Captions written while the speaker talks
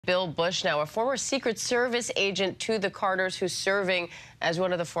Bill Bush, now a former Secret Service agent to the Carters, who's serving as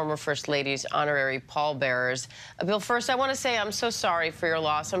one of the former First Lady's honorary pallbearers. Bill, first, I want to say I'm so sorry for your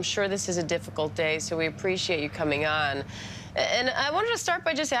loss. I'm sure this is a difficult day, so we appreciate you coming on. And I wanted to start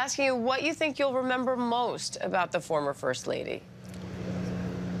by just asking you what you think you'll remember most about the former First Lady.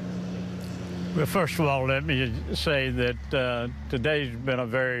 Well, first of all, let me say that today's been a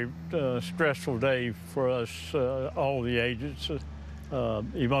very stressful day for us, all the agents.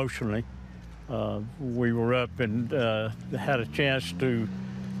 Emotionally. We were up and had a chance to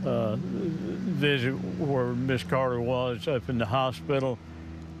visit where Miss Carter was up in the hospital,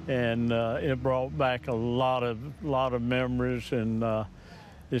 and it brought back a lot of memories, and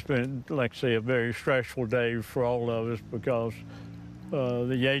it's been, like I say, a very stressful day for all of us because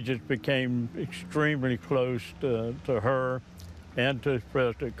the agents became extremely close to her and to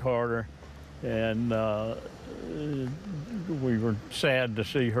President Carter, and we were sad to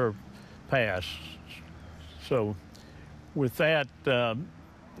see her pass. So with that,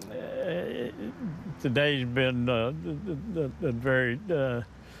 today's been a very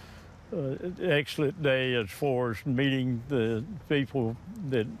excellent day as far as meeting the people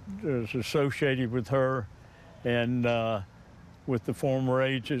that is associated with her and with the former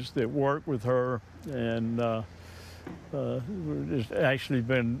agents that work with her, and it's actually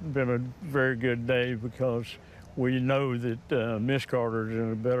been a very good day because we know that Miss Carter is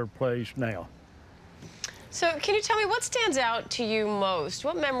in a better place now. So can you tell me what stands out to you most?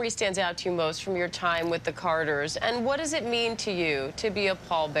 What memory stands out to you most from your time with the Carters? And what does it mean to you to be a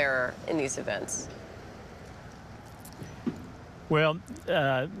pallbearer in these events? Well,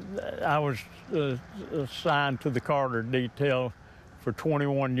 I was assigned to the Carter detail for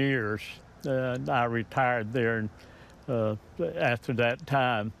 21 years. I retired there after that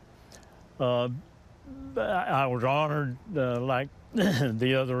time. I was honored, like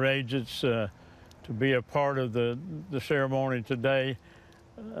the other agents, to be a part of the ceremony today.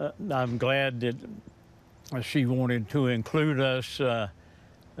 I'm glad that she wanted to include us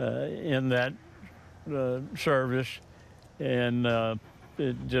in that service, and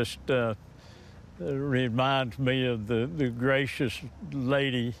it just reminds me of the gracious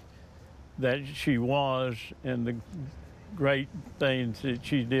lady that she was and the great things that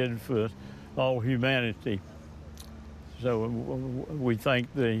she did for all humanity. So we thank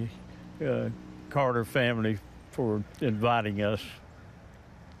the Carter family for inviting us.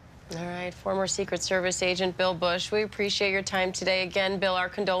 All right, former Secret Service agent Bill Bush, we appreciate your time today. Again, Bill, our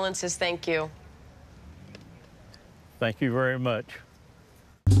condolences. Thank you. Thank you very much.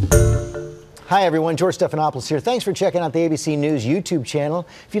 Hi everyone, George Stephanopoulos here. Thanks for checking out the ABC News YouTube channel.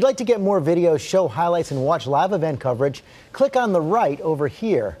 If you'd like to get more videos, show highlights, and watch live event coverage, click on the right over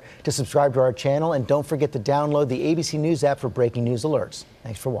here to subscribe to our channel, and don't forget to download the ABC News app for breaking news alerts.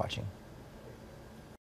 Thanks for watching.